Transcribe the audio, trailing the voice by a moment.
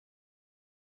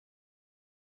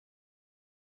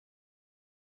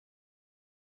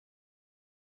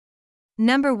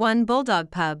Number 1.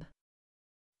 Bulldog Pub.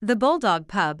 The Bulldog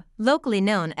Pub, locally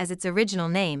known as its original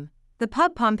name, the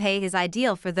Pub Pompeii, is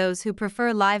ideal for those who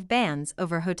prefer live bands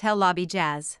over hotel lobby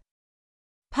jazz.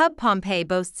 Pub Pompeii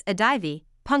boasts a divey,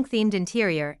 punk-themed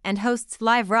interior and hosts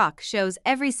live rock shows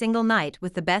every single night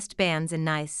with the best bands in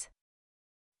Nice.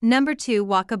 Number 2.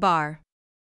 Waka Bar.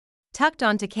 Tucked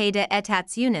onto Quai des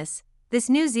Etats Unis, this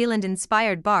New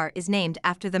Zealand-inspired bar is named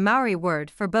after the Maori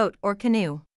word for boat or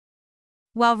canoe.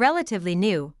 While relatively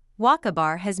new, Waka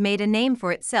Bar has made a name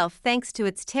for itself thanks to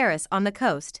its terrace on the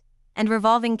coast and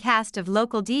revolving cast of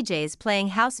local DJs playing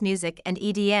house music and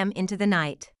EDM into the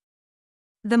night.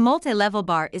 The multi-level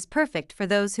bar is perfect for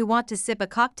those who want to sip a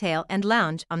cocktail and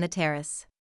lounge on the terrace.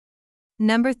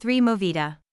 Number 3.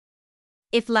 Movida.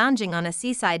 If lounging on a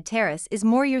seaside terrace is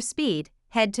more your speed,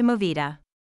 head to Movida.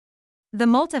 The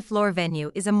multi-floor venue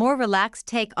is a more relaxed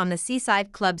take on the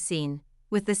seaside club scene,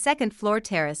 with the second-floor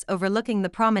terrace overlooking the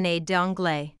Promenade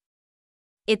d'Anglais.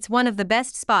 It's one of the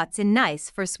best spots in Nice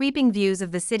for sweeping views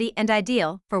of the city and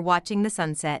ideal for watching the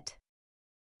sunset.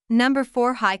 Number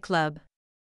 4. High Club.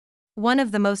 One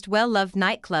of the most well-loved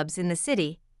nightclubs in the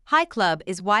city, High Club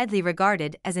is widely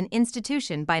regarded as an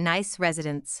institution by Nice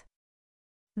residents.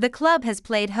 The club has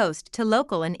played host to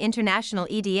local and international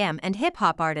EDM and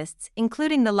hip-hop artists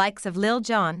including the likes of Lil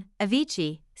Jon,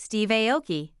 Avicii, Steve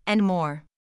Aoki, and more.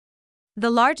 The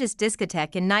largest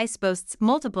discotheque in Nice boasts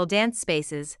multiple dance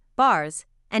spaces, bars,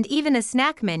 and even a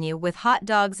snack menu with hot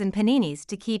dogs and paninis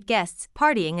to keep guests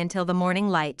partying until the morning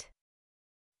light.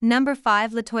 Number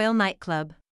 5. L'Etoile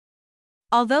Nightclub.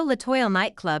 Although L'Etoile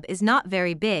Nightclub is not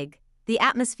very big, the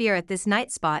atmosphere at this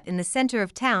night spot in the center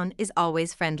of town is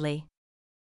always friendly.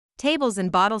 Tables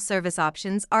and bottle service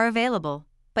options are available,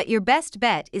 but your best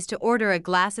bet is to order a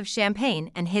glass of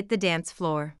champagne and hit the dance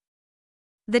floor.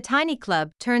 The tiny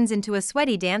club turns into a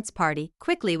sweaty dance party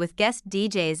quickly with guest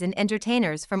DJs and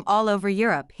entertainers from all over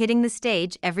Europe hitting the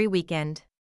stage every weekend.